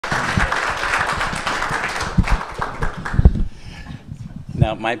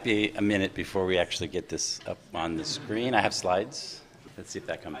Now, it might be a minute before we actually get this up on the screen. I have slides. Let's see if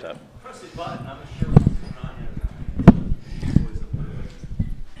that comes up. Press the button. I'm not sure what's going on here. Always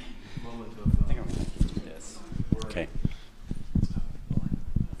a moment of, I think I'm going to do this. Okay.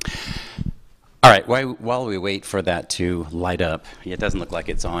 All right, while we wait for that to light up, it doesn't look like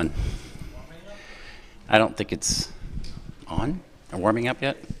it's on. I don't think it's on or warming up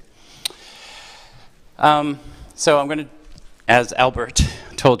yet. So I'm going to, as Albert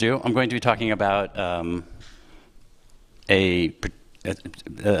told you, I'm going to be talking about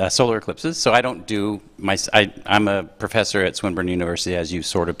solar eclipses. So I don't do I'm a professor at Swinburne University, as you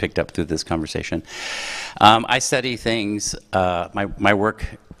sort of picked up through this conversation. I study things. My work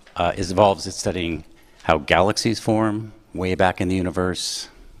involves in studying how galaxies form way back in the universe,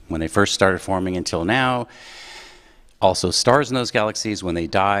 when they first started forming until now. Also, stars in those galaxies, when they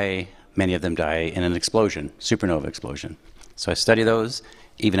die, many of them die in an explosion, supernova explosion. So I study those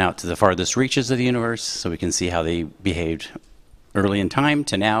even out to the farthest reaches of the universe, so we can see how they behaved early in time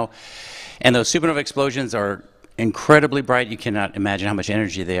to now. And those supernova explosions are incredibly bright. You cannot imagine how much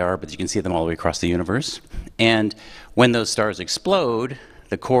energy they are, but you can see them all the way across the universe. And when those stars explode,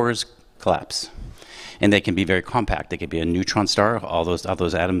 the cores collapse. And they can be very compact. They could be a neutron star. All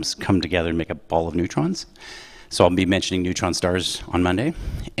those atoms come together and make a ball of neutrons. So I'll be mentioning neutron stars on Monday.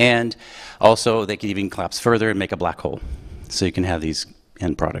 And also, they can even collapse further and make a black hole. So you can have these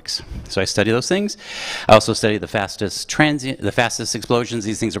end products. So I study those things. I also study the fastest explosions.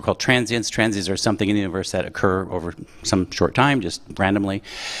 These things are called transients. Transients are something in the universe that occur over some short time, just randomly.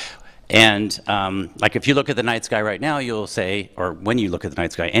 And like if you look at the night sky right now, you'll say, or when you look at the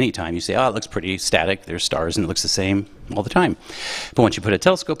night sky anytime, you say, oh, it looks pretty static. There's stars and it looks the same all the time. But once you put a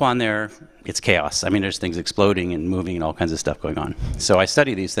telescope on there, it's chaos. I mean, there's things exploding and moving and all kinds of stuff going on. So I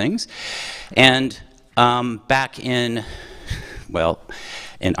study these things. And back in, well,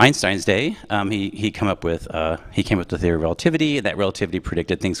 in Einstein's day, he came up with the theory of relativity. That relativity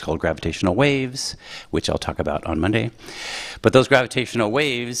predicted things called gravitational waves, which I'll talk about on Monday. But those gravitational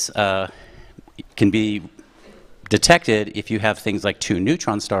waves can be detected if you have things like two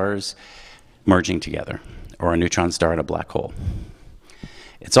neutron stars merging together, or a neutron star and a black hole.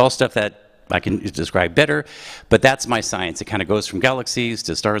 It's all stuff that I can describe better, but that's my science. It kind of goes from galaxies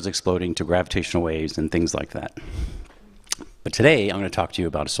to stars exploding to gravitational waves and things like that. But today, I'm going to talk to you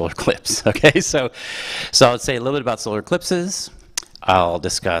about a solar eclipse, okay? So I'll say a little bit about solar eclipses. I'll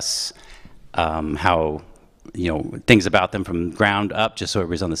discuss how, things about them from ground up, just so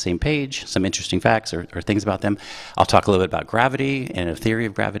everybody's on the same page, some interesting facts or things about them. I'll talk a little bit about gravity and a theory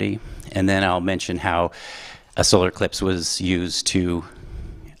of gravity, and then I'll mention how a solar eclipse was used to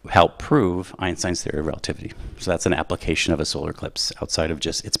help prove Einstein's theory of relativity. So that's an application of a solar eclipse outside of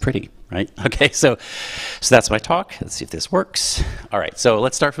just, it's pretty, right? Okay, so that's my talk. Let's see if this works. All right, so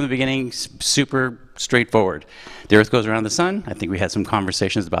let's start from the beginning, super straightforward. The Earth goes around the sun. I think we had some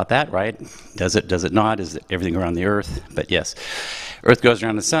conversations about that, right? Does it not? Is everything around the Earth? But yes, Earth goes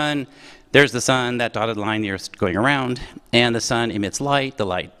around the sun. There's the sun, that dotted line, the Earth's going around, and the sun emits light. The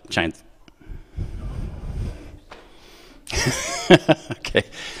light shines. Okay,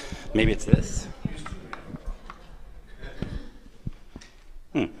 maybe it's this.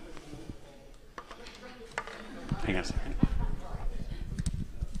 Hang on a second.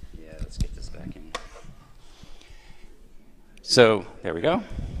 Yeah, let's get this back in. So, there we go.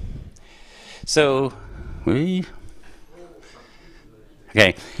 So,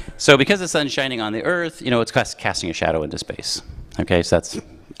 okay, so because the sun's shining on the Earth, it's casting a shadow into space. Okay, so that's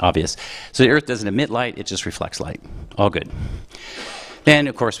obvious. So the Earth doesn't emit light, it just reflects light. All good. Then,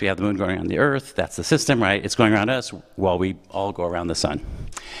 of course, we have the moon going around the Earth. That's the system, right? It's going around us while we all go around the sun.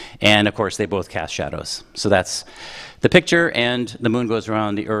 And, of course, they both cast shadows. So that's the picture, and the moon goes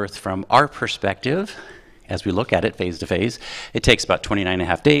around the Earth from our perspective. As we look at it phase to phase, it takes about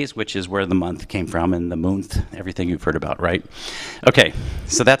 29.5 days, which is where the month came from, and the month, everything you've heard about, right? Okay,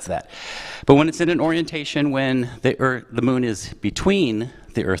 so that's that. But when it's in an orientation, when the moon is between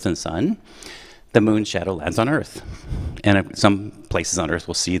the Earth and sun, the moon's shadow lands on Earth. And some places on Earth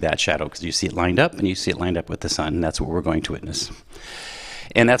will see that shadow because you see it lined up, and you see it lined up with the sun, and that's what we're going to witness.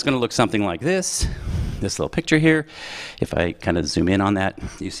 And that's going to look something like this little picture here. If I kind of zoom in on that,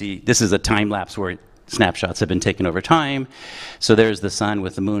 you see this is a time lapse where snapshots have been taken over time. So there's the sun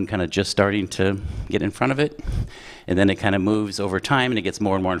with the moon kind of just starting to get in front of it. And then it kind of moves over time, and it gets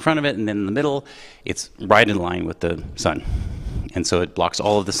more and more in front of it. And then in the middle, it's right in line with the sun. And so it blocks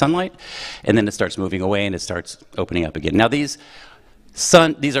all of the sunlight, and then it starts moving away, and it starts opening up again. Now, these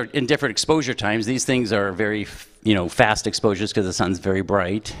sun, these are in different exposure times. These things are very, fast exposures because the sun's very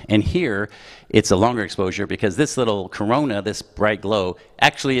bright. And here, it's a longer exposure because this little corona, this bright glow,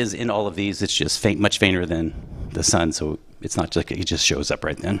 actually is in all of these. It's just much fainter than the sun, so it's not just, it just shows up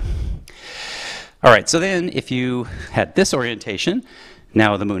right then. All right, so then if you had this orientation,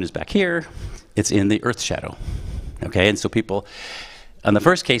 now the moon is back here, it's in the Earth's shadow. Okay, and so people, on the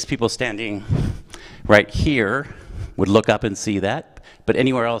first case, people standing right here would look up and see that, but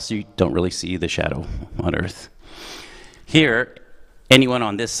anywhere else you don't really see the shadow on Earth. Here, anyone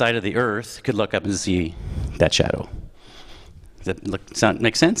on this side of the Earth could look up and see that shadow. Does that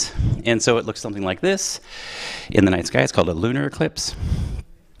make sense? And so it looks something like this in the night sky. It's called a lunar eclipse.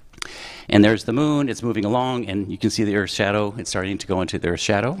 And there's the moon, it's moving along, and you can see the Earth's shadow. It's starting to go into the Earth's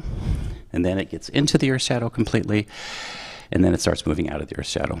shadow, and then it gets into the Earth's shadow completely, and then it starts moving out of the Earth's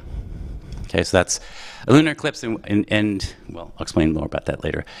shadow. Okay, so that's a lunar eclipse, and well, I'll explain more about that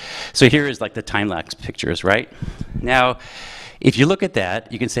later. So here is like the time-lapse pictures, right? Now, if you look at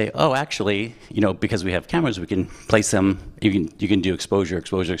that, you can say, oh, actually, because we have cameras, we can place them, you can do exposure,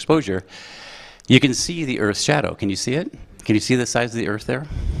 exposure, exposure. You can see the Earth's shadow. Can you see it? Can you see the size of the Earth there?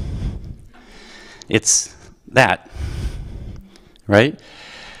 It's that, right?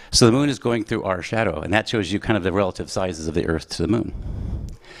 So the moon is going through our shadow, and that shows you kind of the relative sizes of the Earth to the moon.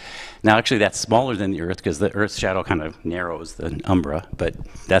 Now, actually, that's smaller than the Earth because the Earth's shadow kind of narrows the umbra, but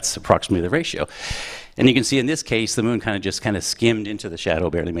that's approximately the ratio. And you can see in this case, the moon just skimmed into the shadow,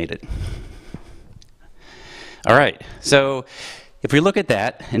 barely made it. All right, so if we look at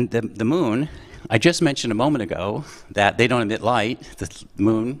that, and the moon, I just mentioned a moment ago that they don't emit light. The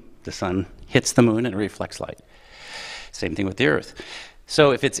moon, the sun, hits the moon and it reflects light. Same thing with the Earth.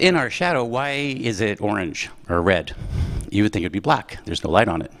 So if it's in our shadow, why is it orange or red? You would think it would be black. There's no light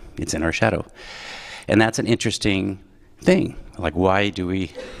on it. It's in our shadow. And that's an interesting thing. Like, why do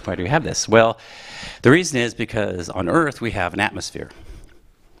we have this? Well, the reason is because on Earth we have an atmosphere.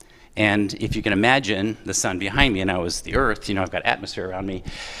 And if you can imagine the sun behind me, and now is the Earth, I've got atmosphere around me.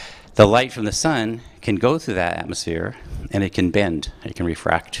 The light from the sun can go through that atmosphere, and it can bend, it can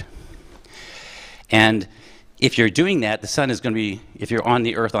refract. And if you're doing that, the sun is going to be, if you're on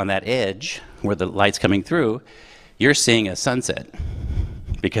the Earth on that edge where the light's coming through, you're seeing a sunset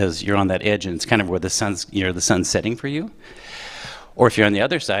because you're on that edge and it's kind of where the sun's setting for you. Or if you're on the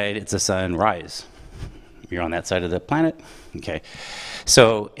other side, it's a sunrise. You're on that side of the planet. Okay.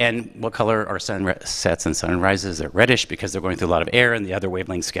 So, and what color are sunsets and sunrises? They're reddish because they're going through a lot of air and the other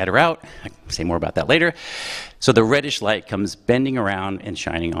wavelengths scatter out. I'll say more about that later. So the reddish light comes bending around and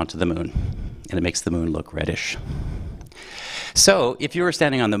shining onto the moon, and it makes the moon look reddish. So if you were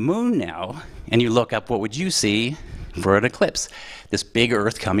standing on the moon now and you look up, what would you see for an eclipse? This big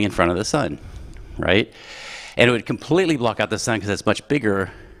Earth coming in front of the sun, right? And it would completely block out the sun because it's much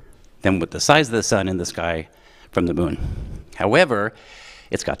bigger than what the size of the sun in the sky from the moon. However,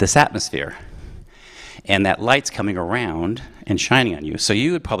 it's got this atmosphere, and that light's coming around and shining on you. So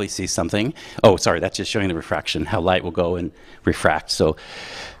you would probably see something. Oh, sorry, that's just showing the refraction, how light will go and refract. So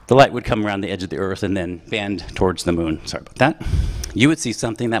the light would come around the edge of the Earth and then bend towards the moon. Sorry about that. You would see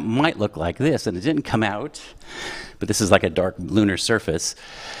something that might look like this, and it didn't come out, but this is like a dark lunar surface.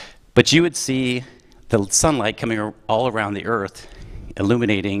 But you would see the sunlight coming all around the Earth,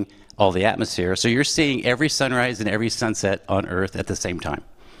 illuminating all the atmosphere. So you're seeing every sunrise and every sunset on Earth at the same time.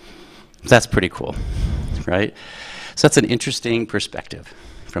 That's pretty cool, right? So that's an interesting perspective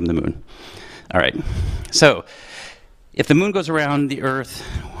from the moon. All right, so if the moon goes around the Earth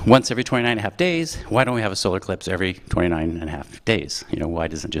once every 29.5 days, why don't we have a solar eclipse every 29.5 days? Why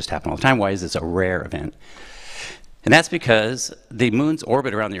doesn't it just happen all the time? Why is this a rare event? And that's because the moon's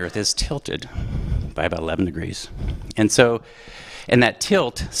orbit around the Earth is tilted by about 11 degrees. And that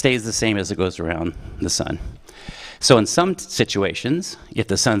tilt stays the same as it goes around the sun. So in some situations, if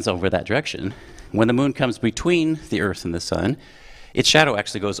the sun's over that direction, when the moon comes between the Earth and the sun, its shadow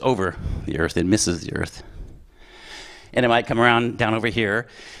actually goes over the Earth and misses the Earth. And it might come around down over here,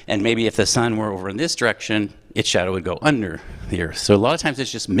 and maybe if the sun were over in this direction, its shadow would go under the Earth. So a lot of times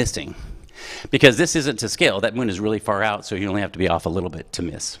it's just missing. Because this isn't to scale. That moon is really far out, so you only have to be off a little bit to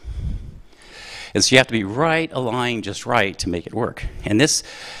miss. And so you have to be right, aligned just right to make it work. And this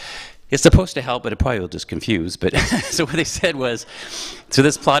is supposed to help, but it probably will just confuse. But so what they said was, so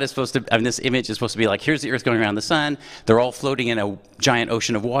this plot is supposed to, this image is supposed to be like, here's the Earth going around the sun. They're all floating in a giant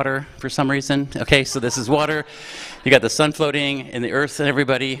ocean of water for some reason. Okay, so this is water. You got the sun floating and the Earth and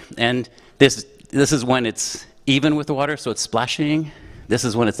everybody. And this is when it's even with the water, so it's splashing. This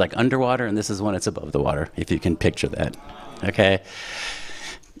is when it's like underwater, and this is when it's above the water, if you can picture that. Okay.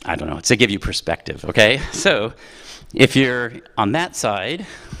 I don't know, it's to give you perspective, okay? So If you're on that side,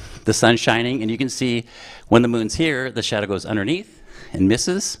 the sun's shining, and you can see when the moon's here, the shadow goes underneath and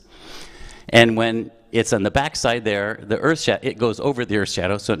misses. And when it's on the back side there, the Earth shadow, it goes over the Earth's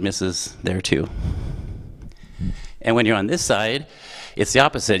shadow, so it misses there too. And when you're on this side, it's the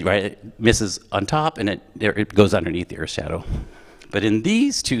opposite, right? It misses on top, and it goes underneath the Earth's shadow. But in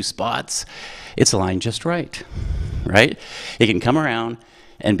these two spots, it's aligned just right, right? It can come around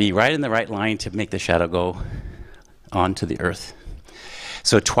and be right in the right line to make the shadow go onto the Earth.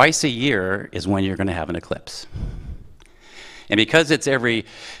 So twice a year is when you're going to have an eclipse. And because it's every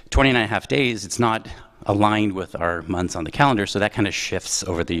 29.5 days, it's not aligned with our months on the calendar, so that kind of shifts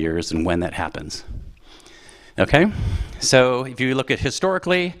over the years and when that happens. Okay? So if you look at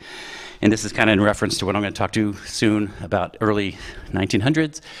historically, and this is kind of in reference to what I'm going to talk to soon about early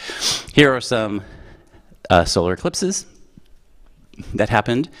 1900s, here are some solar eclipses that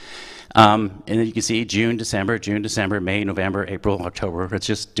happened. And then you can see June, December, May, November, April, October. It's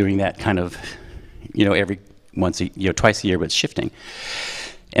just doing that kind of, every twice a year, but it's shifting.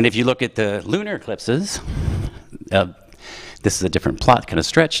 And if you look at the lunar eclipses, this is a different plot, kind of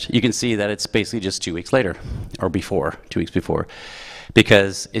stretched. You can see that it's basically just 2 weeks later, or before, 2 weeks before,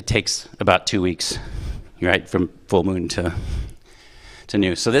 because it takes about 2 weeks, right, from full moon to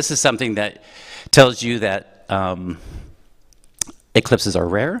new. So this is something that tells you that eclipses are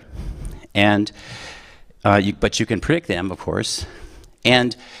rare, and but you can predict them, of course.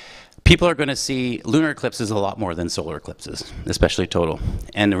 And people are going to see lunar eclipses a lot more than solar eclipses, especially total.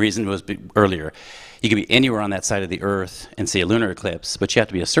 And the reason was earlier. You can be anywhere on that side of the Earth and see a lunar eclipse, but you have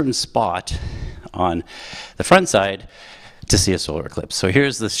to be a certain spot on the front side to see a solar eclipse. So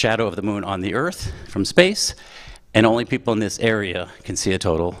here's the shadow of the moon on the Earth from space, and only people in this area can see a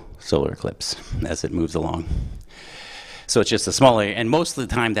total solar eclipse as it moves along. So it's just a small area, and most of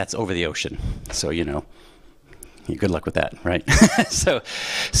the time that's over the ocean. So, good luck with that, right? so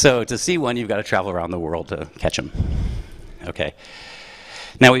to see one, you've got to travel around the world to catch them. Okay.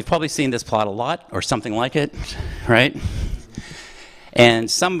 Now, we've probably seen this plot a lot, or something like it, right? And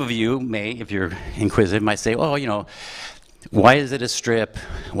some of you may, if you're inquisitive, might say, oh, why is it a strip?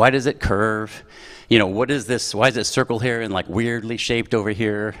 Why does it curve? What is this? Why is it circled here and like weirdly shaped over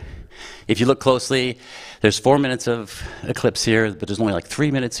here? If you look closely, there's 4 minutes of eclipse here, but there's only like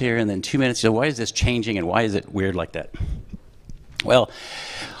 3 minutes here and then 2 minutes. Why is this changing and why is it weird like that? Well,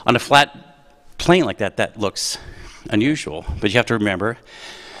 on a flat plane like that, that looks unusual, but you have to remember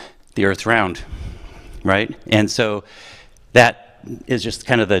the Earth's round, right? And so that is just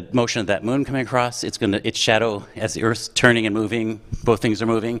kind of the motion of that moon coming across. Its shadow, as the Earth's turning and moving, both things are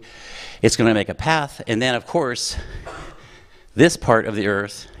moving, it's going to make a path. And then, of course, this part of the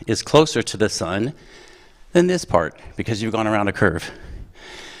Earth is closer to the sun than this part because you've gone around a curve.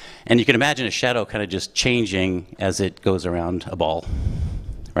 And you can imagine a shadow kind of just changing as it goes around a ball,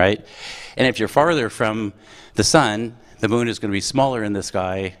 right? And if you're farther from the sun, the moon is going to be smaller in the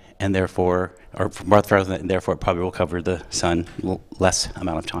sky, and therefore, or farther, and therefore it probably will cover the sun less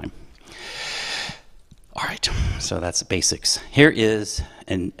amount of time. All right, so that's the basics. Here is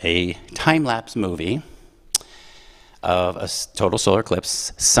a time-lapse movie of a total solar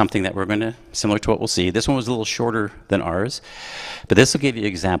eclipse, something that we're going to, similar to what we'll see. This one was a little shorter than ours, but this will give you an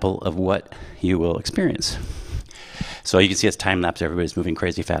example of what you will experience. So you can see it's time-lapse, everybody's moving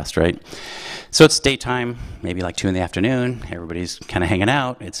crazy fast, right? So it's daytime, maybe like 2 in the afternoon, everybody's kind of hanging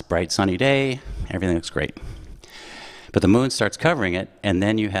out, it's a bright sunny day, everything looks great. But the moon starts covering it, and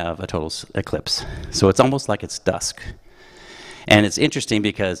then you have a total eclipse. So it's almost like it's dusk. And it's interesting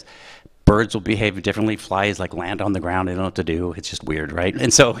because birds will behave differently, flies like land on the ground, they don't know what to do, it's just weird, right?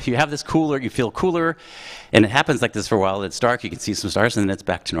 And so you have this cooler, you feel cooler, and it happens like this for a while, it's dark, you can see some stars, and then it's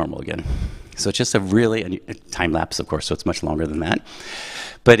back to normal again. So it's just a really, time lapse of course, so it's much longer than that.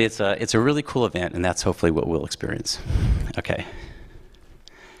 But it's a really cool event, and that's hopefully what we'll experience. Okay.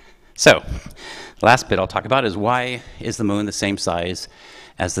 So, the last bit I'll talk about is why is the moon the same size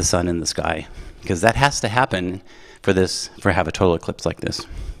as the sun in the sky? Because that has to happen for have a total eclipse like this,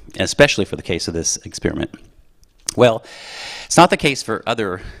 especially for the case of this experiment. Well, it's not the case for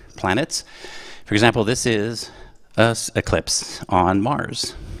other planets. For example, this is an eclipse on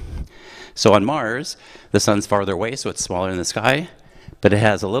Mars. So on Mars, the sun's farther away, so it's smaller in the sky, but it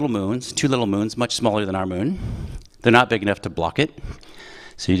has two little moons, much smaller than our moon. They're not big enough to block it,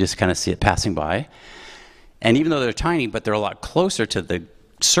 so you just kind of see it passing by. And even though they're tiny, but they're a lot closer to the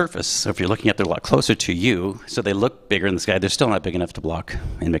surface, so if you're looking at, they're a lot closer to you, so they look bigger in the sky. They're still not big enough to block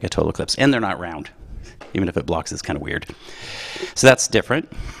and make a total eclipse, and they're not round. Even if it blocks, it's kind of weird. So that's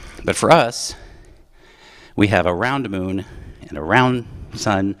different. But for us, we have a round moon and a round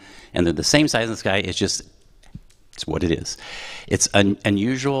sun, and they're the same size in the sky. It's just It's what it is. It's an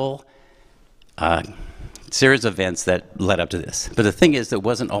unusual series of events that led up to this. But the thing is, it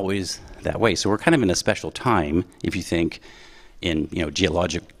wasn't always that way. So we're kind of in a special time, if you think in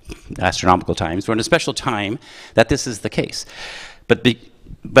geologic, astronomical times. We're in a special time that this is the case. But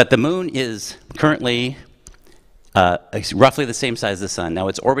the moon is currently roughly the same size as the sun. Now,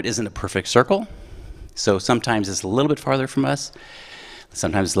 its orbit isn't a perfect circle, so sometimes it's a little bit farther from us,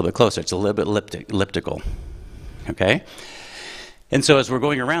 sometimes it's a little bit closer. It's a little bit elliptical, okay? And so as we're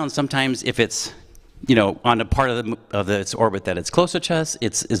going around, sometimes if it's on a part of its orbit that it's closer to us,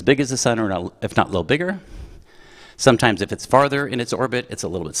 it's as big as the sun, or if not a little bigger. Sometimes if it's farther in its orbit, it's a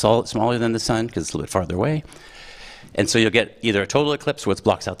little bit smaller than the sun because it's a little bit farther away. And so you'll get either a total eclipse where it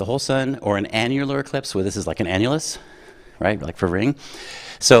blocks out the whole sun, or an annular eclipse where this is like an annulus, right, like for ring.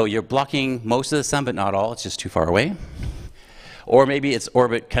 So you're blocking most of the sun, but not all. It's just too far away. Or maybe its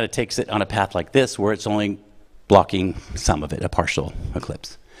orbit kind of takes it on a path like this, where it's only blocking some of it, a partial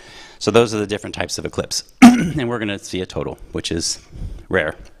eclipse. So those are the different types of eclipse. And we're going to see a total, which is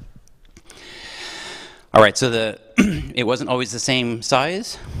rare. All right, so it wasn't always the same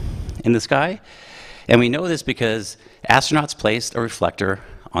size in the sky. And we know this because astronauts placed a reflector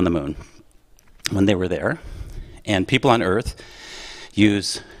on the moon when they were there. And people on Earth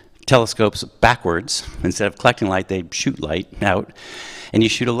use telescopes backwards. Instead of collecting light, they shoot light out. And you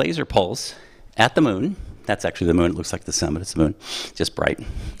shoot a laser pulse at the moon. That's actually the moon. It looks like the sun, but it's the moon, just bright.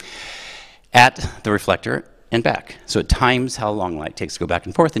 At the reflector and back. So it times how long light takes to go back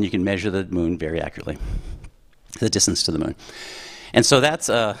and forth, and you can measure the moon very accurately, the distance to the moon. And so that's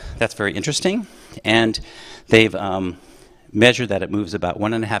very interesting. And they've measured that it moves about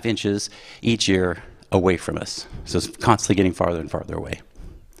 1.5 inches each year away from us. So it's constantly getting farther and farther away.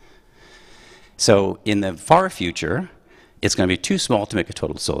 So in the far future, it's going to be too small to make a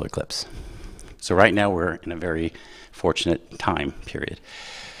total solar eclipse. So right now we're in a very fortunate time period.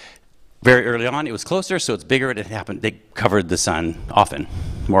 Very early on, it was closer, so it's bigger. It happened. They covered the sun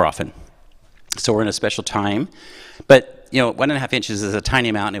more often. So we're in a special time. But 1.5 inches is a tiny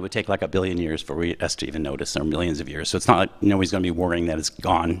amount, and it would take like 1 billion years for us to even notice, or millions of years. So it's not like nobody's going to be worrying that it's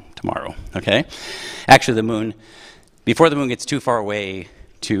gone tomorrow. Okay? Actually, the moon, before the moon gets too far away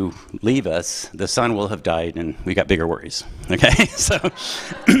to leave us, the sun will have died, and we got bigger worries. Okay? So,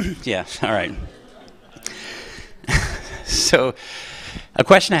 yeah. All right. So, a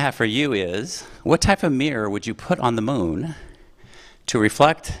question I have for you is, what type of mirror would you put on the moon to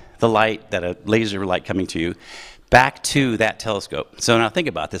reflect the light, that a laser light coming to you, back to that telescope? So now think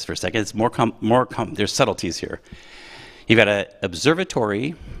about this for a second. It's there's subtleties here. You've got an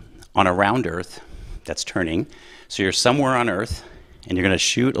observatory on a round Earth that's turning. So you're somewhere on Earth, and you're going to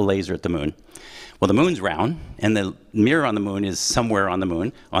shoot a laser at the moon. Well, the moon's round, and the mirror on the moon is somewhere on the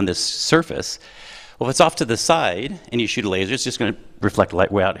moon, on this surface. Well, if it's off to the side and you shoot a laser, it's just going to reflect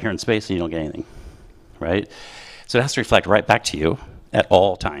light way out here in space, and you don't get anything, right? So it has to reflect right back to you at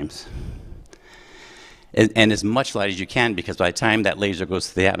all times. And as much light as you can, because by the time that laser goes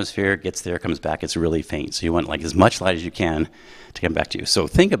to the atmosphere, gets there, comes back, it's really faint. So you want like as much light as you can to come back to you. So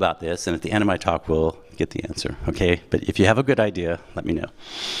think about this, and at the end of my talk, we'll get the answer, okay? But if you have a good idea, let me know.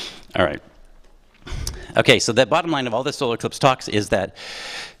 All right. Okay, so the bottom line of all the solar eclipse talks is that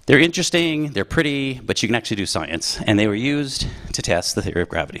they're interesting, they're pretty, but you can actually do science. And they were used to test the theory of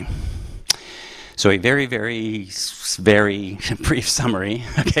gravity. So a very, very, very brief summary,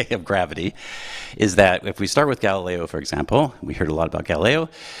 okay, of gravity is that if we start with Galileo, for example, we heard a lot about Galileo.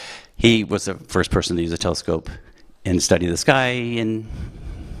 He was the first person to use a telescope and study the sky, and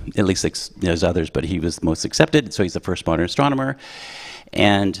at least there's others, but he was most accepted, so he's the first modern astronomer.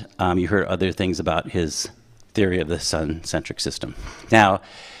 And you heard other things about his theory of the sun-centric system. Now,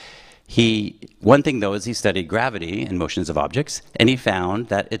 one thing though is he studied gravity and motions of objects, and he found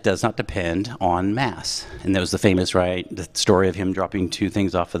that it does not depend on mass. And there was the famous, the story of him dropping 2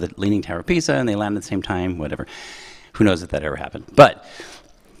 things off of the Leaning Tower of Pisa, and they landed at the same time, whatever. Who knows if that ever happened. But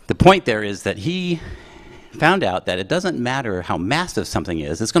the point there is that he found out that it doesn't matter how massive something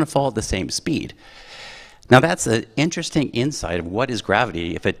is, it's going to fall at the same speed. Now that's an interesting insight of what is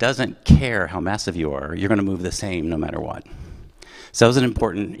gravity. If it doesn't care how massive you are, you're going to move the same no matter what. So that was an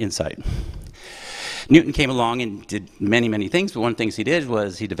important insight. Newton came along and did many, many things, but one of the things he did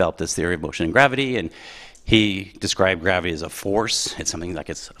was he developed this theory of motion and gravity, and he described gravity as a force. It's something like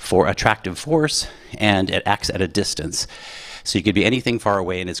it's attractive force, and it acts at a distance. So you could be anything far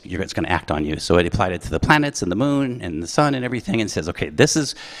away, and it's going to act on you. So it applied it to the planets and the moon and the sun and everything, and says, okay, this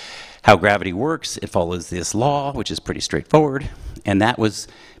is how gravity works. It follows this law, which is pretty straightforward, and that was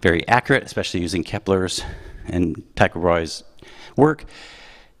very accurate, especially using Kepler's and Tycho Brahe's work.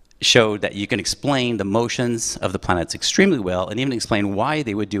 showed that you can explain the motions of the planets extremely well, and even explain why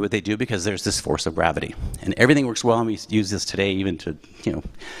they would do what they do, because there's this force of gravity. And everything works well, and we use this today even to,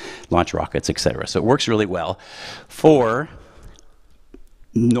 launch rockets, etc. So it works really well for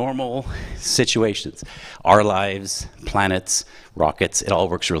normal situations. Our lives, planets, rockets, it all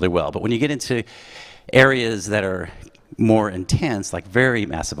works really well. But when you get into areas that are more intense, like very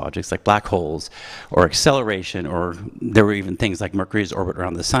massive objects like black holes or acceleration, or there were even things like Mercury's orbit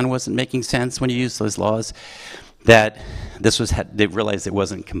around the sun wasn't making sense when you use those laws, that they realized it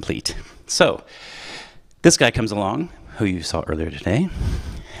wasn't complete. So this guy comes along, who you saw earlier today.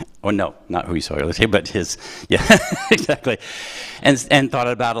 Oh no, not who you saw earlier today, but his, yeah, exactly, and thought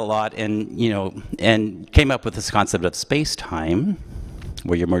about it a lot, and and came up with this concept of space-time,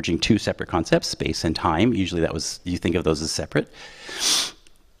 where you're merging two separate concepts, space and time. Usually you think of those as separate.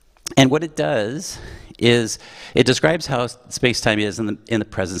 And what it does is it describes how space-time is in the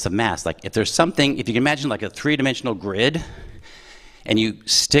presence of mass. Like if you can imagine like a three-dimensional grid, and you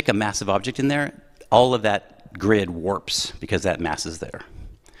stick a massive object in there, all of that grid warps because that mass is there.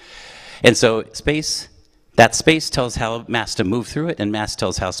 And so that space tells how mass to move through it, and mass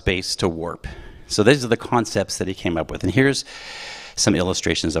tells how space to warp. So these are the concepts that he came up with. And here's some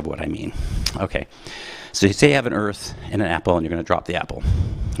illustrations of what I mean. Okay, so you say you have an Earth and an apple, and you're going to drop the apple.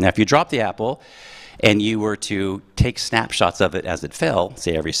 Now, if you drop the apple and you were to take snapshots of it as it fell,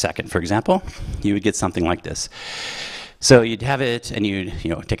 say every second, for example, you would get something like this. So you'd have it, and you'd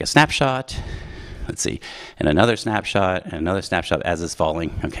take a snapshot. Let's see, and another snapshot as it's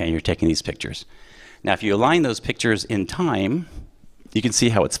falling. Okay, you're taking these pictures. Now, if you align those pictures in time, you can see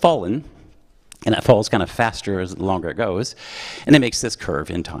how it's fallen. And it falls kind of faster as the longer it goes, and it makes this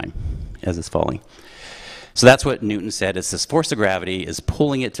curve in time as it's falling. So that's what Newton said, is this force of gravity is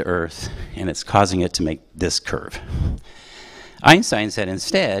pulling it to Earth, and it's causing it to make this curve. Einstein said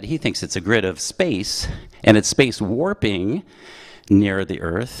instead, he thinks it's a grid of space, and it's space warping near the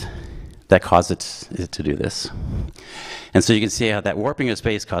Earth that causes it to do this. And so you can see how that warping of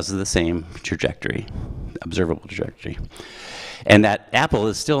space causes the same trajectory, observable trajectory. And that apple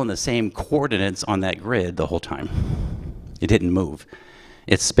is still in the same coordinates on that grid the whole time. It didn't move.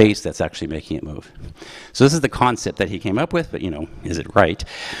 It's space that's actually making it move. So this is the concept that he came up with, but is it right?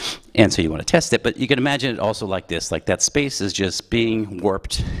 And so you want to test it, but you can imagine it also like this, like that space is just being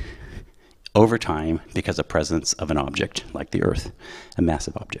warped over time because of presence of an object like the Earth, a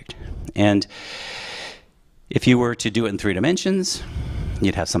massive object. And if you were to do it in 3 dimensions,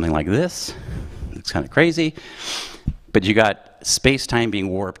 you'd have something like this. It's kind of crazy. But you got space-time being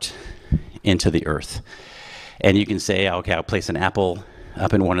warped into the Earth. And you can say, okay, I'll place an apple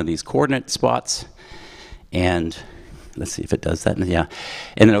up in one of these coordinate spots, and let's see if it does that. Yeah.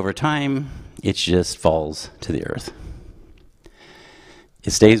 And then over time, it just falls to the Earth.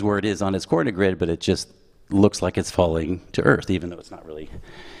 It stays where it is on its coordinate grid, but it just looks like it's falling to Earth, even though it's not really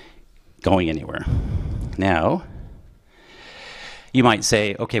going anywhere. Now, you might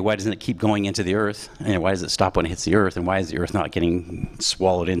say, okay, why doesn't it keep going into the Earth? And why does it stop when it hits the Earth? And why is the Earth not getting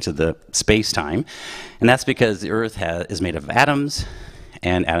swallowed into the space-time? And that's because the Earth is made of atoms,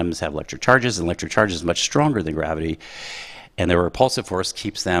 and atoms have electric charges, and electric charge is much stronger than gravity, and their repulsive force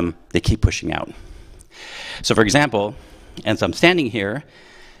keeps them, they keep pushing out. So for example, and so I'm standing here,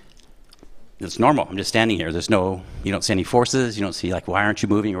 it's normal, I'm just standing here. There's no, you don't see any forces, you don't see like, why aren't you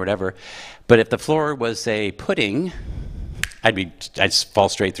moving or whatever. But if the floor was, say, pudding, I'd just fall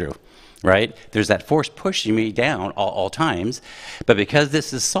straight through, right? There's that force pushing me down all times, but because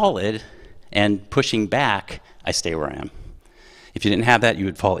this is solid and pushing back, I stay where I am. If you didn't have that, you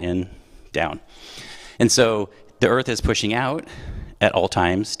would fall in, down. And so the Earth is pushing out at all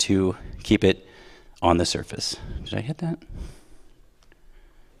times to keep it on the surface. Did I hit that?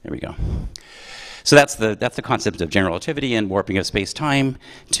 There we go. So that's the concept of general relativity and warping of space-time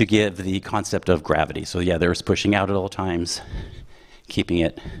to give the concept of gravity. So yeah, the Earth's pushing out at all times, keeping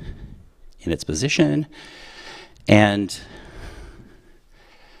it in its position. And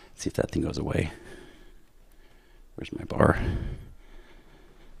let's see if that thing goes away. Where's my bar?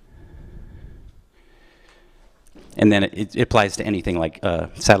 And then it applies to anything like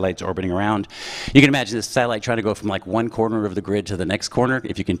satellites orbiting around. You can imagine this satellite trying to go from like one corner of the grid to the next corner,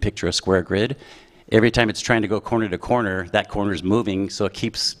 if you can picture a square grid. Every time it's trying to go corner to corner, that corner is moving, so it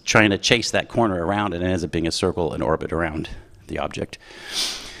keeps trying to chase that corner around, and it ends up being a circle and orbit around the object.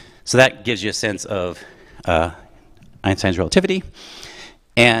 So that gives you a sense of Einstein's relativity.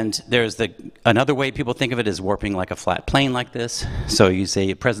 And there's another way people think of it is warping like a flat plane like this. So you say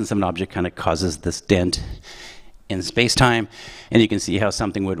the presence of an object kind of causes this dent in space-time, and you can see how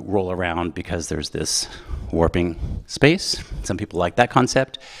something would roll around because there's this warping space. Some people like that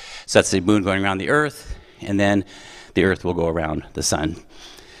concept. So that's the moon going around the Earth, and then the Earth will go around the sun.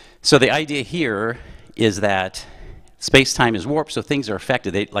 So the idea here is that space-time is warped, so things are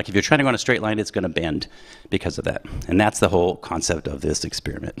affected. Like if you're trying to go on a straight line, it's going to bend because of that. And that's the whole concept of this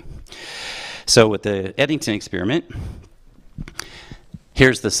experiment. So with the Eddington experiment,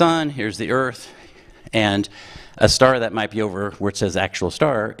 here's the sun, here's the Earth, and a star that might be over where it says actual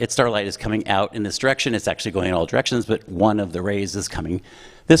star, its starlight is coming out in this direction. It's actually going in all directions, but one of the rays is coming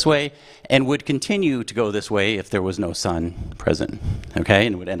this way and would continue to go this way if there was no sun present, okay,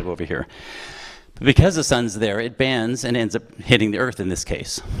 and it would end up over here. But because the sun's there, it bends and ends up hitting the Earth in this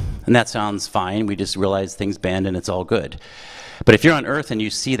case. And that sounds fine. We just realize things bend and it's all good. But if you're on Earth and you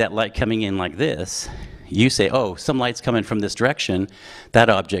see that light coming in like this, you say, oh, some light's coming from this direction. That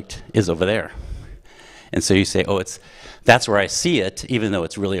object is over there. And so you say, oh, that's where I see it, even though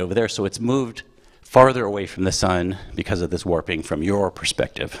it's really over there. So it's moved farther away from the sun because of this warping from your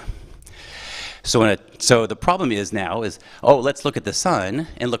perspective. So the problem is now is, oh, let's look at the sun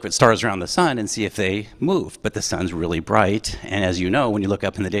and look at stars around the sun and see if they move. But the sun's really bright. And as you know, when you look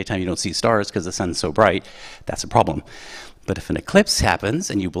up in the daytime, you don't see stars because the sun's so bright. That's a problem. But if an eclipse happens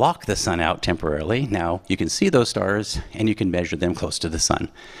and you block the sun out temporarily, now you can see those stars and you can measure them close to the sun.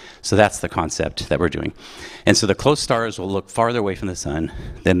 So that's the concept that we're doing. And so the close stars will look farther away from the sun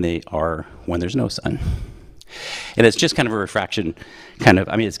than they are when there's no sun. And it's just kind of a refraction,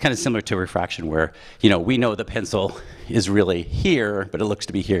 it's kind of similar to refraction where, we know the pencil is really here, but it looks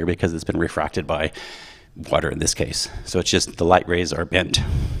to be here because it's been refracted by water in this case. So it's just the light rays are bent.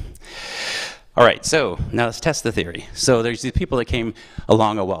 All right, so now let's test the theory. So there's these people that came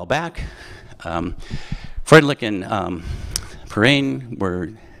along a while back. Freundlich and Perrine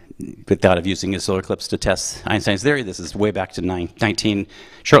were thought of using a solar eclipse to test Einstein's theory. This is way back to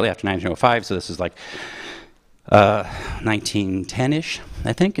shortly after 1905, so this is like 1910-ish,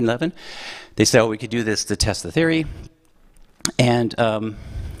 I think, 11. They said, oh, we could do this to test the theory. And the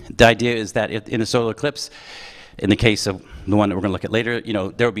idea is that in a solar eclipse, in the case of the one that we're going to look at later,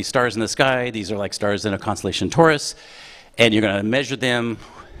 there will be stars in the sky. These are like stars in a constellation Taurus. And you're going to measure them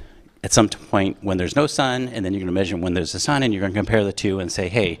at some point when there's no sun, and then you're going to measure when there's a sun, and you're going to compare the two and say,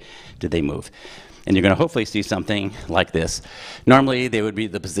 hey, did they move? And you're going to hopefully see something like this. Normally, they would be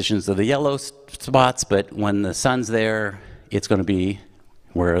the positions of the yellow spots, but when the sun's there, it's going to be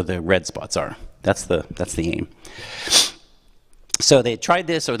where the red spots are. That's the aim. So they tried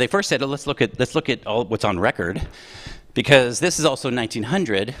this, or they first said, oh, let's look at all what's on record, because this is also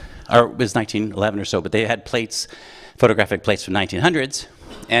 1900, or it was 1911 or so, but they had plates, photographic plates from 1900s.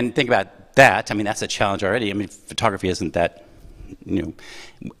 And think about that. That's a challenge already. Photography isn't that,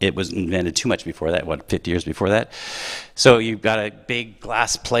 it was invented too much before that, 50 years before that. So you've got a big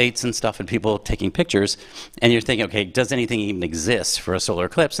glass plates and stuff and people taking pictures, and you're thinking, okay, does anything even exist for a solar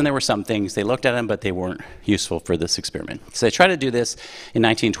eclipse? And there were some things, they looked at them, but they weren't useful for this experiment. So they tried to do this in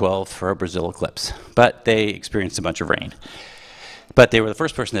 1912 for a Brazil eclipse, but they experienced a bunch of rain. But they were the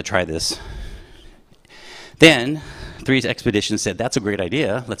first person to try this. Then 3 expeditions said, that's a great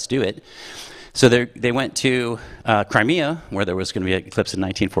idea, let's do it. So they went to Crimea, where there was going to be an eclipse in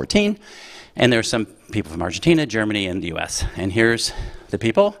 1914, and there were some people from Argentina, Germany, and the US. And here's the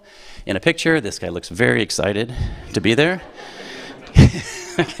people in a picture. This guy looks very excited to be there.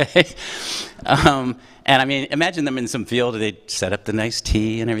 Okay. And imagine them in some field. They set up the nice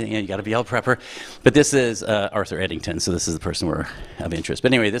tea and everything. You got to be all prepper. But this is Arthur Eddington, so this is the person we're of interest.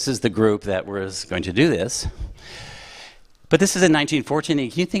 But anyway, this is the group that was going to do this. But this is in 1914.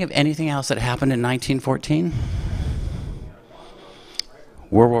 Can you think of anything else that happened in 1914?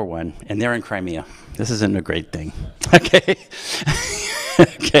 World War I, and they're in Crimea. This isn't a great thing. Okay.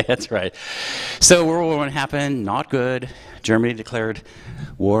 Okay, that's right. So World War I happened, not good. Germany declared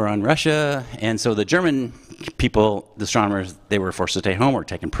war on Russia, and so the German people, the astronomers, they were forced to stay home or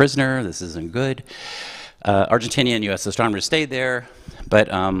taken prisoner. This isn't good. Argentinian and U.S. astronomers stayed there, but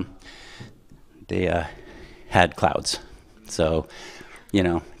they had clouds. So,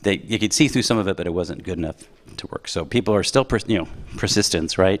 you could see through some of it, but it wasn't good enough to work. So people are still,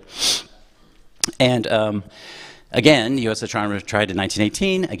 persistence, right? And again, U.S. astronomers tried in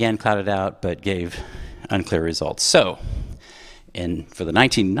 1918, again clouded out, but gave unclear results. So, for the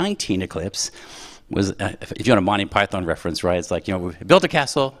 1919 eclipse, if you want a Monty Python reference, right? It's like, we built a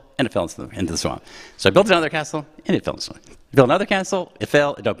castle and it fell into the swamp. So I built another castle and it fell in the swamp. Built another castle, it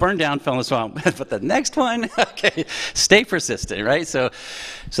fell, it burned down, fell in the swamp. But the next one, okay, stay persistent, right? So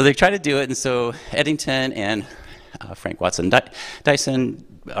they tried to do it, and so Eddington and Frank Watson Dyson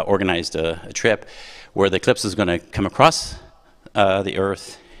organized a trip where the eclipse is going to come across the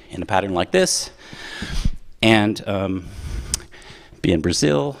Earth in a pattern like this, and be in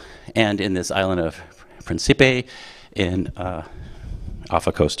Brazil, and in this island of Principe off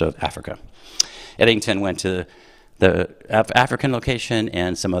the coast of Africa. Eddington went to the African location,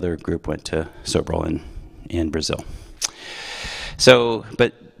 and some other group went to Sobral in Brazil. So,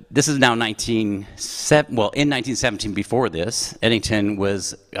 but this is now in 1917, before this, Eddington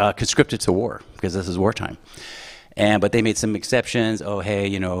was conscripted to war, because this is wartime. But they made some exceptions. Oh, hey,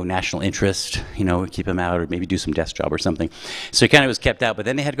 you know, national interest, you know, keep him out, or maybe do some desk job or something. So he kind of was kept out, but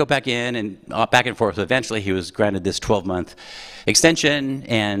then they had to go back in and back and forth. So eventually he was granted this 12-month extension,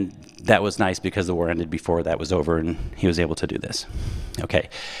 and that was nice because the war ended before that was over, and he was able to do this. Okay,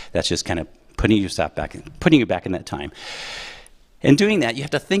 that's just kind of putting you back in that time. In doing that, you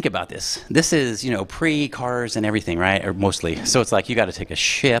have to think about this. This is, you know, pre-cars and everything, right? Or mostly. So it's like you got to take a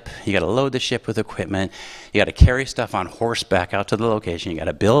ship, you got to load the ship with equipment, you got to carry stuff on horseback out to the location, you got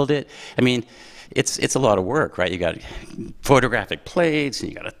to build it. I mean, it's a lot of work, right? You got photographic plates, and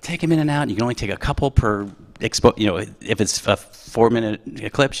you got to take them in and out. You can only take a couple per you know, if it's a 4-minute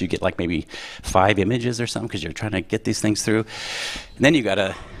eclipse, you get like maybe 5 images or something, because you're trying to get these things through. And then you got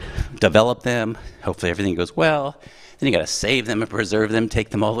to develop them. Hopefully everything goes well. Then you got to save them and preserve them, take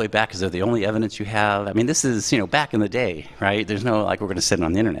them all the way back because they're the only evidence you have. I mean, this is, you know, back in the day, right? There's no like we're going to sit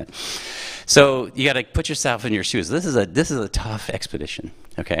on the internet. So you got to put yourself in your shoes. This is a tough expedition.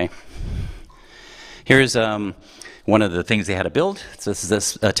 Okay. Here's one of the things they had to build. So this is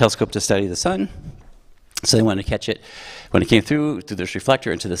this telescope to study the sun. So they wanted to catch it when it came through this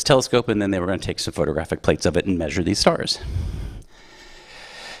reflector into this telescope, and then they were going to take some photographic plates of it and measure these stars.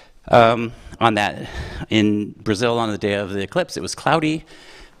 On that, in Brazil on the day of the eclipse, it was cloudy,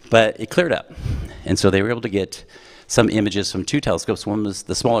 but it cleared up. And so they were able to get some images from 2 telescopes. One was,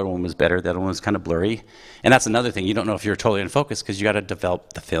 the smaller one was better, the other one was kind of blurry. And that's another thing, you don't know if you're totally in focus because you got to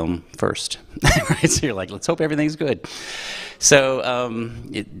develop the film first, right? So you're like, let's hope everything's good. So,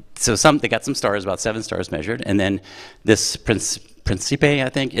 they got some stars, about 7 stars measured, and then this Principe, I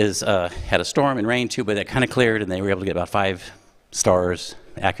think, had a storm and rain too, but it kind of cleared, and they were able to get about 5 stars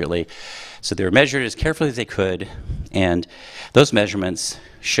accurately. So they were measured as carefully as they could, and those measurements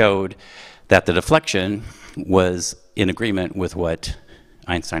showed that the deflection was in agreement with what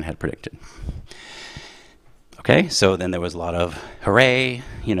Einstein had predicted. Okay, so then there was a lot of hooray,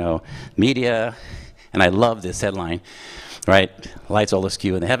 you know, media, and I love this headline, right? Lights all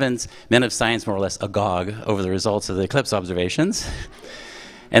askew in the heavens, men of science more or less agog over the results of the eclipse observations.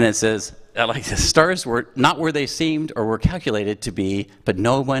 And it says, like, the stars were not where they seemed or were calculated to be, but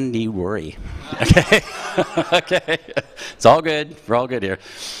no one need worry. Okay? Okay? It's all good. We're all good here.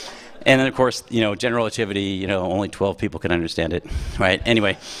 And then, of course, you know, general relativity, you know, only 12 people can understand it, right?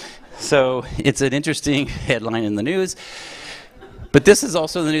 Anyway, so it's an interesting headline in the news. But this is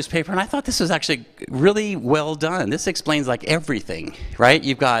also in the newspaper, and I thought this was actually really well done. This explains, like, everything, right?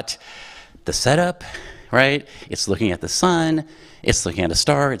 You've got the setup, right? It's looking at the sun. It's looking at a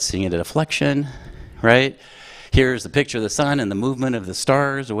star, it's seeing a deflection, right? Here's the picture of the sun and the movement of the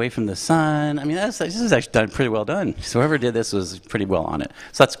stars away from the sun. I mean, this is actually done pretty well done. So whoever did this was pretty well on it.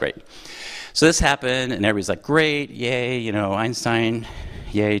 So that's great. So this happened, and everybody's like, great, yay, you know, Einstein,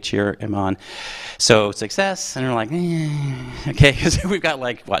 yay, cheer him on. So success, and we're like, okay, because we've got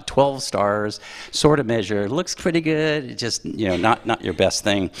like, what, 12 stars, sort of measured, looks pretty good, it just, you know, not your best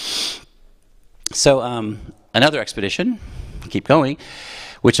thing. So another expedition, keep going,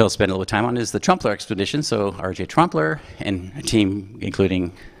 which I'll spend a little time on, is the Trumpler expedition. So R.J. Trumpler and a team,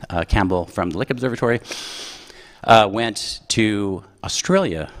 including Campbell from the Lick Observatory, went to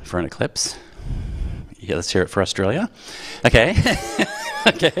Australia for an eclipse. Yeah, let's hear it for Australia. Okay.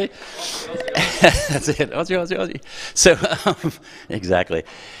 Okay. That's it. Aussie. So, exactly.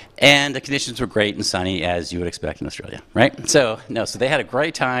 And the conditions were great and sunny, as you would expect in Australia, right? So they had a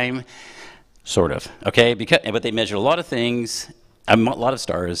great time. Sort of, okay, but they measured a lot of things, a lot of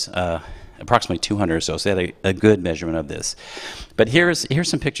stars, approximately 200 or so, so they had a good measurement of this. But here's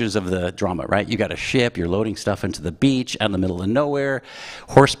some pictures of the drama, right? You got a ship, you're loading stuff into the beach out in the middle of nowhere,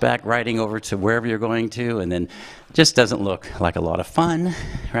 horseback riding over to wherever you're going to, and then just doesn't look like a lot of fun,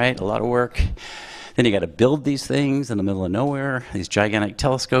 right? A lot of work. Then you got to build these things in the middle of nowhere, these gigantic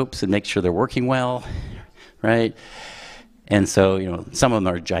telescopes, and make sure they're working well, right? And so, you know, some of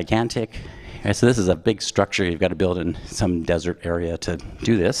them are gigantic. Right, so this is a big structure you've got to build in some desert area to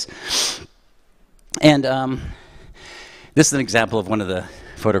do this. And this is an example of one of the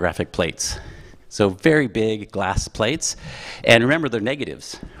photographic plates. So very big glass plates. And remember, they're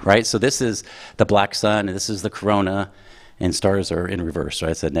negatives, right? So this is the black sun, and this is the corona, and stars are in reverse,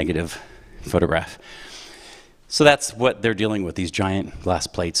 right? It's a negative photograph. So that's what they're dealing with, these giant glass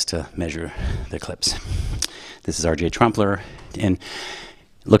plates to measure the eclipse. This is R.J. Trumpler, and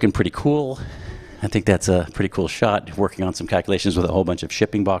looking pretty cool. I think that's a pretty cool shot, working on some calculations with a whole bunch of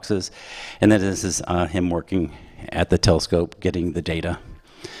shipping boxes. And then this is him working at the telescope, getting the data.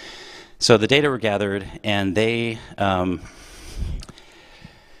 So the data were gathered, and they got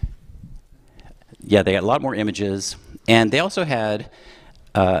a lot more images, and they also had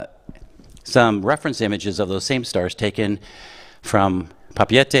some reference images of those same stars taken from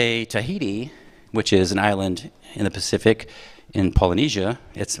Papeete, Tahiti, which is an island in the Pacific in Polynesia.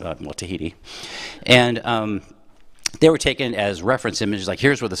 It's, well, Tahiti. And they were taken as reference images, like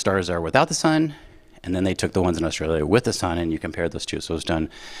here's where the stars are without the sun, and then they took the ones in Australia with the sun, and you compared those two. So it was done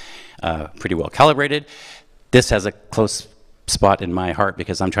pretty well calibrated. This has a close spot in my heart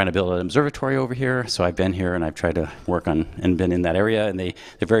because I'm trying to build an observatory over here. So I've been here and I've tried to work on and been in that area, and they're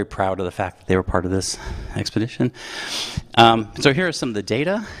very proud of the fact that they were part of this expedition. So here are some of the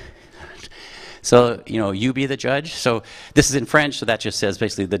data. So, you know, you be the judge. So this is in French, so that just says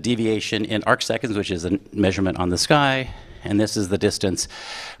basically the deviation in arc seconds, which is a measurement on the sky. And this is the distance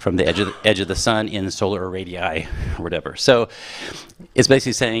from the edge of the sun in solar radii or whatever. So it's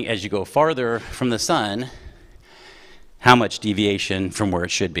basically saying as you go farther from the sun, how much deviation from where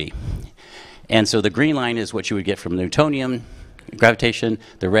it should be. And so the green line is what you would get from Newtonian gravitation.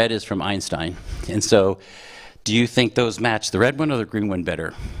 The red is from Einstein. And so do you think those match the red one or the green one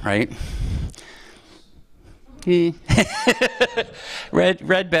better, right?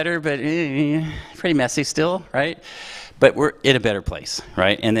 red better, but pretty messy still, right? But we're in a better place,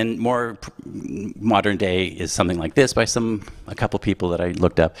 right? And then more modern day is something like this by a couple people that I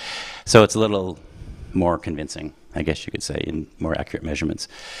looked up. So it's a little more convincing, I guess you could say, in more accurate measurements.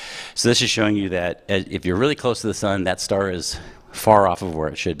 So this is showing you that if you're really close to the sun, that star is far off of where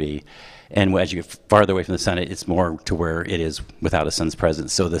it should be. And as you get farther away from the sun, it's more to where it is without a sun's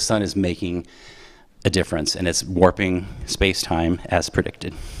presence. So the sun is making a difference, and it's warping space-time as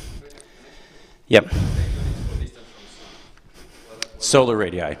predicted. Yep. Solar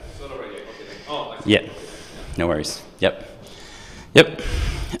radii. Solar radii. Okay. Oh, Yeah. No worries. Yep. Yep.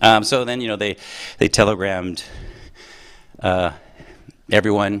 So then, you know, they telegrammed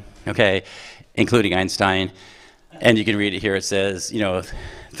everyone, okay, including Einstein. And you can read it here. It says, you know,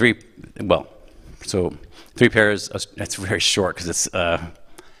 three pairs. That's very short because it's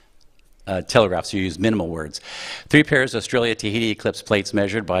telegraph, so you use minimal words. 3 pairs Australia Tahiti eclipse plates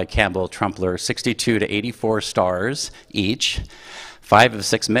measured by Campbell Trumpler, 62 to 84 stars each. 5 of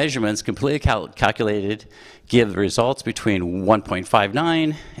 6 measurements completely calculated give results between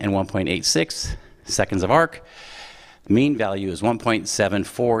 1.59 and 1.86 seconds of arc. Mean value is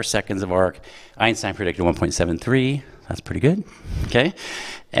 1.74 seconds of arc. Einstein predicted 1.73. That's pretty good. Okay,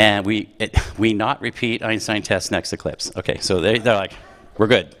 and we not repeat Einstein test next eclipse. Okay, so they're like, we're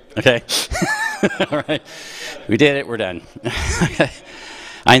good. Okay, all right, we did it. We're done. Okay.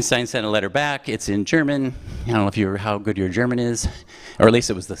 Einstein sent a letter back. It's in German. I don't know how good your German is, or at least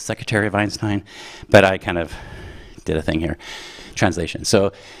it was the secretary of Einstein, but I kind of did a thing here. Translation. So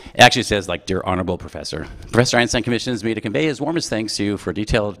it actually says, like, dear honorable professor. Professor Einstein commissions me to convey his warmest thanks to you for a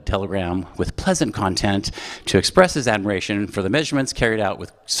detailed telegram with pleasant content to express his admiration for the measurements carried out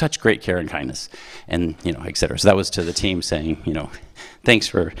with such great care and kindness, and, you know, et cetera. So that was to the team saying, you know, thanks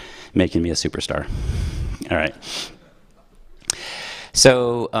for making me a superstar. All right.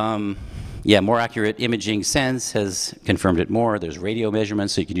 So, yeah, more accurate imaging sense has confirmed it more. There's radio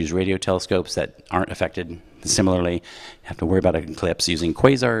measurements, so you can use radio telescopes that aren't affected similarly. You have to worry about an eclipse using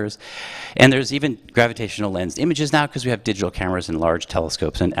quasars. And there's even gravitational lensed images now because we have digital cameras and large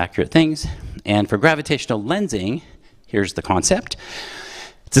telescopes and accurate things. And for gravitational lensing, here's the concept.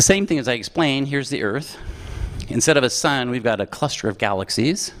 It's the same thing as I explained. Here's the Earth. Instead of a sun, we've got a cluster of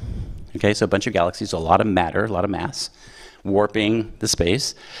galaxies. Okay, so a bunch of galaxies, a lot of matter, a lot of mass, warping the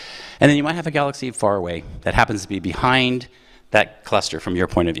space. And then you might have a galaxy far away that happens to be behind that cluster from your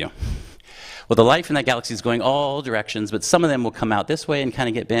point of view. Well, the light from that galaxy is going all directions, but some of them will come out this way and kind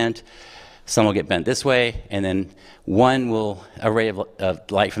of get bent. Some will get bent this way, and then a ray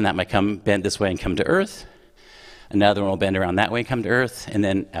of light from that might come bent this way and come to Earth. Another one will bend around that way and come to Earth, and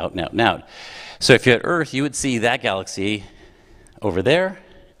then out and out and out. So if you're at Earth, you would see that galaxy over there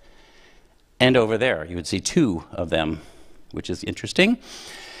and over there. You would see 2 of them, which is interesting.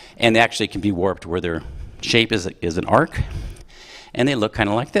 And they actually can be warped where their shape is an arc, and they look kind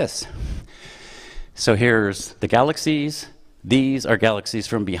of like this. So here's the galaxies. These are galaxies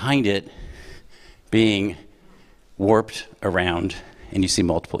from behind it being warped around, and you see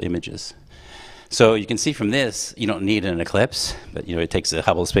multiple images. So you can see from this, you don't need an eclipse, but, you know, it takes a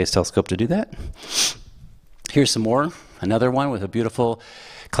Hubble Space Telescope to do that. Here's some more. Another one with a beautiful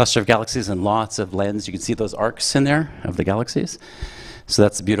cluster of galaxies and lots of lens. You can see those arcs in there of the galaxies. So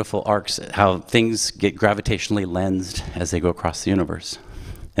that's the beautiful arcs, how things get gravitationally lensed as they go across the universe.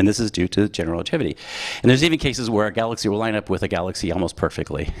 And this is due to general relativity. And there's even cases where a galaxy will line up with a galaxy almost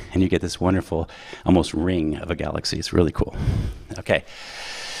perfectly, and you get this wonderful, almost ring of a galaxy. It's really cool. Okay.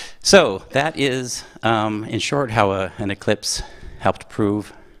 So that is, in short, how an eclipse helped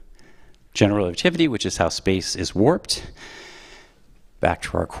prove general relativity, which is how space is warped. Back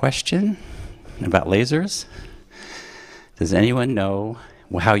to our question about lasers. Does anyone know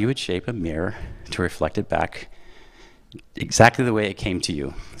how you would shape a mirror to reflect it back exactly the way it came to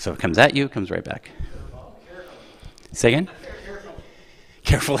you? So it comes at you, it comes right back. Say again?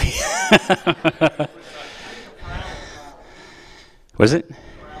 Carefully. What is it?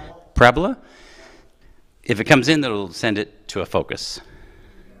 Parabola? If it comes in, it'll send it to a focus.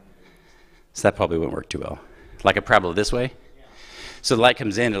 So that probably wouldn't work too well. Like a parabola this way? So the light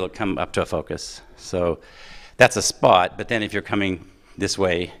comes in, it'll come up to a focus. So that's a spot, but then if you're coming this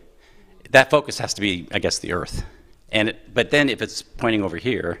way, that focus has to be, I guess, the Earth. But then if it's pointing over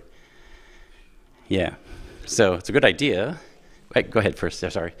here, yeah. So it's a good idea. Wait, go ahead first,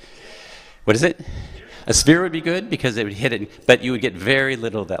 sorry. What is it? A sphere would be good because it would hit it, but you would get very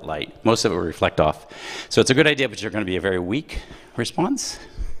little of that light. Most of it would reflect off. So it's a good idea, but you're going to be a very weak response.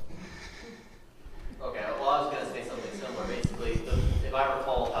 Okay, well, I was going to say something similar. Basically, if I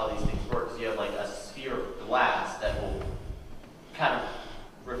recall how these things work, is you have like a sphere of glass that will kind of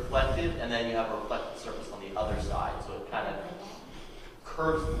reflect it, and then you have a reflected surface on the other side. So it kind of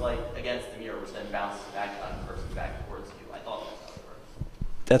curves the light against the mirror, which then bounces back and curves it back towards you. I thought that's how it works.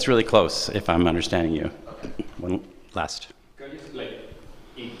 That's really close, if I'm understanding you. Okay. One last. Can you just like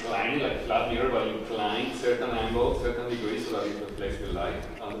incline, like flat mirror, but incline certain angle, certain degrees, so that it reflects the light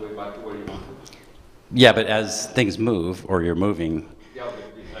all the way back to where you want it? Yeah, but as things move, or you're moving, Yeah, but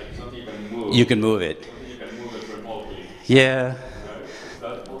it's like something you can move. you can move it. Something you can move it remotely. Yeah,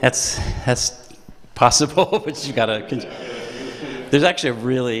 Right? that's possible, but you gotta. There's actually a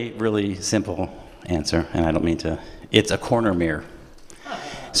really, really simple answer, and I don't mean to. It's a corner mirror.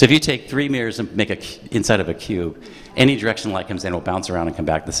 So if you take 3 mirrors and make inside of a cube, any direction light comes in will bounce around and come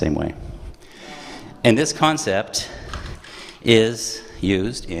back the same way. And this concept is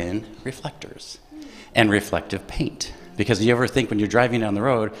used in reflectors and reflective paint. Because you ever think when you're driving down the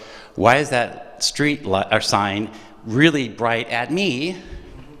road, why is that street light or sign really bright at me,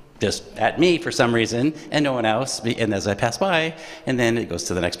 just at me for some reason, and no one else, and as I pass by, and then it goes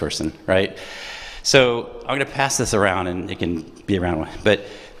to the next person, right? So I'm going to pass this around, and it can be around, but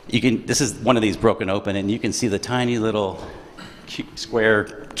you can. This is one of these broken open, and you can see the tiny little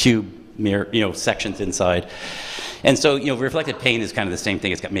square cube mirror, sections inside. And so, reflective paint is kind of the same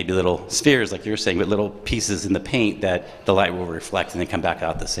thing. It's got maybe little spheres, like you're saying, but little pieces in the paint that the light will reflect and then come back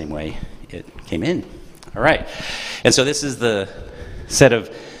out the same way it came in. All right. And so this is the set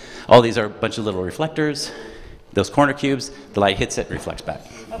of, all these are a bunch of little reflectors. Those corner cubes, the light hits it, reflects back.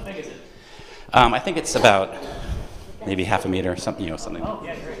 How big is it? I think it's about maybe half a meter, something, something. Oh,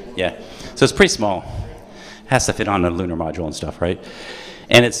 yeah, great. Yeah. So it's pretty small. Has to fit on a lunar module and stuff, right?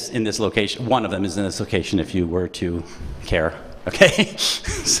 And it's in this location. One of them is in this location if you were to care. Okay?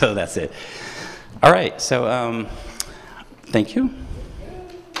 So that's it. All right. So thank you.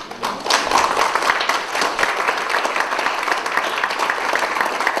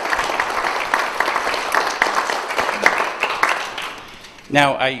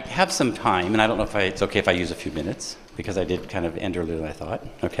 Now, I have some time, and I don't know if it's okay if I use a few minutes, because I did kind of end earlier than I thought,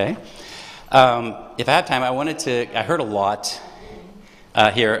 okay? If I have time, I heard a lot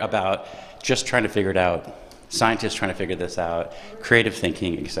here about just trying to figure it out, scientists trying to figure this out, creative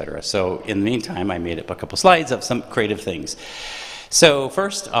thinking, etc. So in the meantime, I made up a couple slides of some creative things. So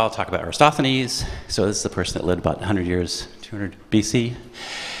first, I'll talk about Eratosthenes. So this is the person that lived about 100 years, 200 BC.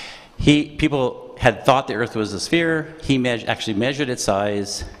 People had thought the Earth was a sphere. He actually measured its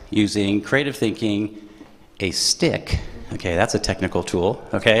size using creative thinking, a stick. Okay, that's a technical tool,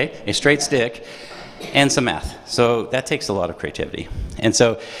 okay? A straight stick, and some math. So that takes a lot of creativity. And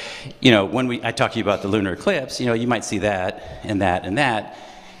so, when I talk to you about the lunar eclipse, you might see that, and that, and that.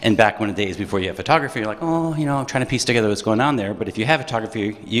 And back when the days before you have photography, you're like, oh, I'm trying to piece together what's going on there. But if you have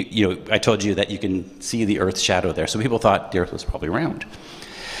photography, I told you that you can see the Earth's shadow there. So people thought the Earth was probably round.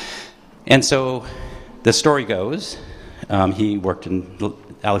 And so the story goes, he worked in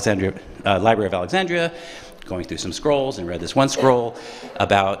Alexandria, Library of Alexandria, going through some scrolls, and read this one scroll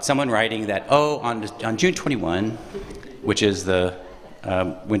about someone writing that, on June 21, which is the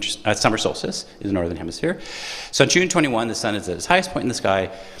summer solstice in the northern hemisphere. So on June 21, the sun is at its highest point in the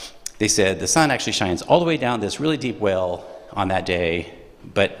sky. they said the sun actually shines all the way down this really deep well on that day,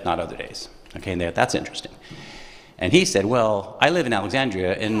 but not other days. Okay, and that's interesting. And he said, well, I live in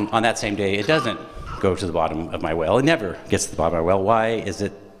Alexandria, and on that same day, it doesn't go to the bottom of my well. It never gets to the bottom of my well. Why is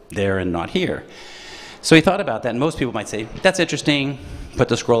it there and not here? So he thought about that, and most people might say, that's interesting, put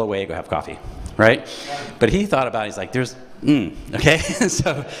the scroll away, go have coffee, right? But he thought about it, he's like, okay?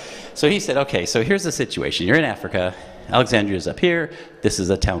 So he said, okay, so here's the situation. You're in Africa, Alexandria's up here, this is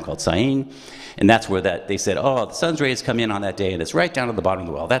a town called Syene, and that's where they said, oh, the sun's rays come in on that day, and it's right down to the bottom of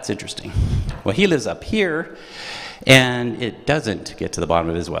the well. That's interesting. Well, he lives up here, and it doesn't get to the bottom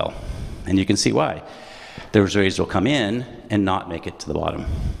of his well. And you can see why. Those rays will come in and not make it to the bottom.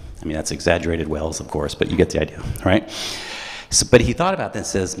 I mean, that's exaggerated wells, of course, but you get the idea, right? So, but he thought about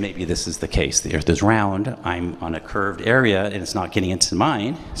this and says, maybe this is the case. The Earth is round, I'm on a curved area, and it's not getting into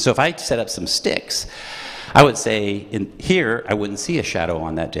mine. So if I set up some sticks, I would say, in here, I wouldn't see a shadow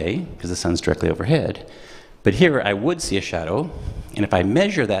on that day, because the sun's directly overhead. But here, I would see a shadow, and if I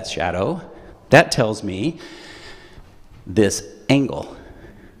measure that shadow, that tells me this angle,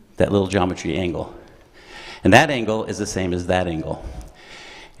 that little geometry angle. And that angle is the same as that angle.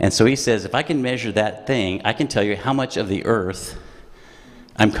 And so he says, if I can measure that thing, I can tell you how much of the Earth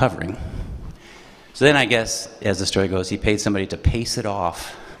I'm covering. So then I guess, as the story goes, he paid somebody to pace it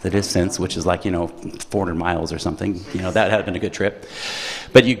off the distance, which is like, 400 miles or something. That had been a good trip.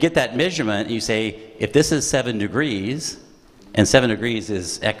 But you get that measurement, and you say, if this is 7 degrees, and 7 degrees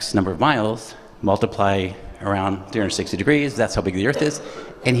is X number of miles, multiply around 360 degrees, that's how big the Earth is.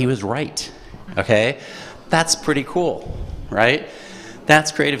 And he was right, okay? That's pretty cool, right?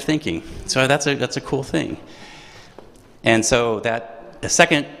 That's creative thinking. So that's a cool thing. And so the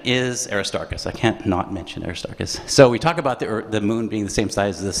second is Aristarchus. I can't not mention Aristarchus. So we talk about the moon being the same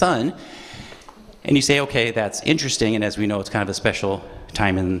size as the sun, and you say, okay, that's interesting, and as we know, it's kind of a special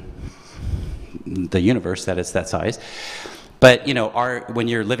time in the universe that it's that size. But, when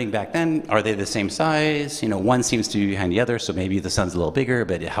you're living back then, are they the same size? One seems to be behind the other, so maybe the sun's a little bigger,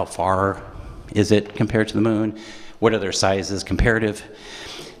 but how far is it compared to the moon? What are their sizes comparative?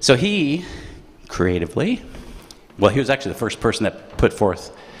 So he, creatively, well, he was actually the first person that put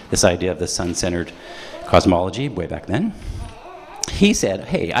forth this idea of the sun-centered cosmology way back then. He said,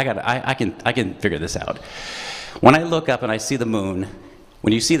 hey, I can figure this out. When I look up and I see the moon,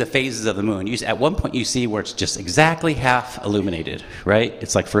 when you see the phases of the moon, at one point you see where it's just exactly half illuminated, right?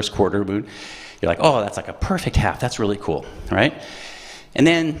 It's like first quarter moon. You're like, oh, that's like a perfect half. That's really cool, right? And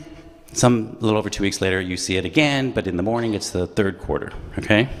then a little over 2 weeks later, you see it again, but in the morning it's the third quarter,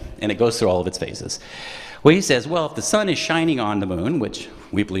 okay? And it goes through all of its phases. Well, he says, well, if the sun is shining on the moon, which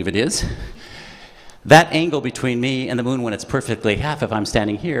we believe it is, that angle between me and the moon when it's perfectly half, if I'm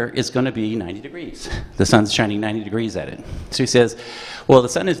standing here, is going to be 90 degrees. The sun's shining 90 degrees at it. So he says, well, the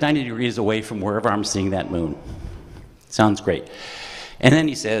sun is 90 degrees away from wherever I'm seeing that moon. Sounds great. And then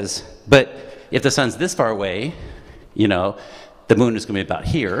he says, but if the sun's this far away, the moon is going to be about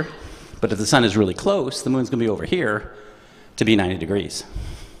here. But if the sun is really close, the moon's going to be over here to be 90 degrees.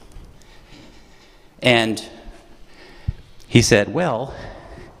 And he said, well,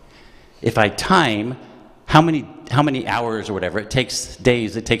 if I time how many hours or whatever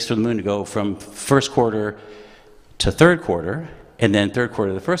days it takes for the moon to go from first quarter to third quarter, and then third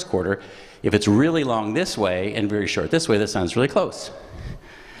quarter to the first quarter, if it's really long this way and very short this way, the sun's really close.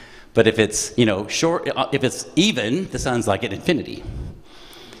 But if it's short, if it's even, the sun's like at infinity,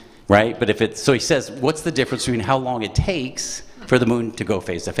 right? But so he says, what's the difference between how long it takes for the moon to go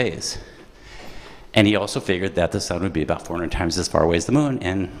phase to phase? And he also figured that the sun would be about 400 times as far away as the moon,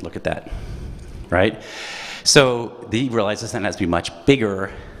 and look at that, right? So he realized the sun has to be much bigger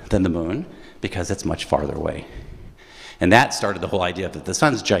than the moon because it's much farther away. And that started the whole idea that the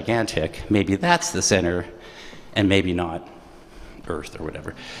sun's gigantic, maybe that's the center, and maybe not Earth or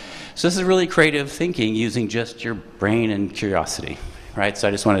whatever. So this is really creative thinking using just your brain and curiosity, right? So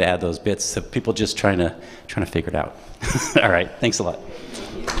I just wanted to add those bits of people just trying to figure it out. All right, thanks a lot.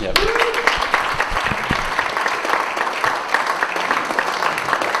 Yep.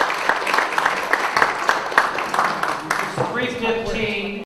 It's 3:15.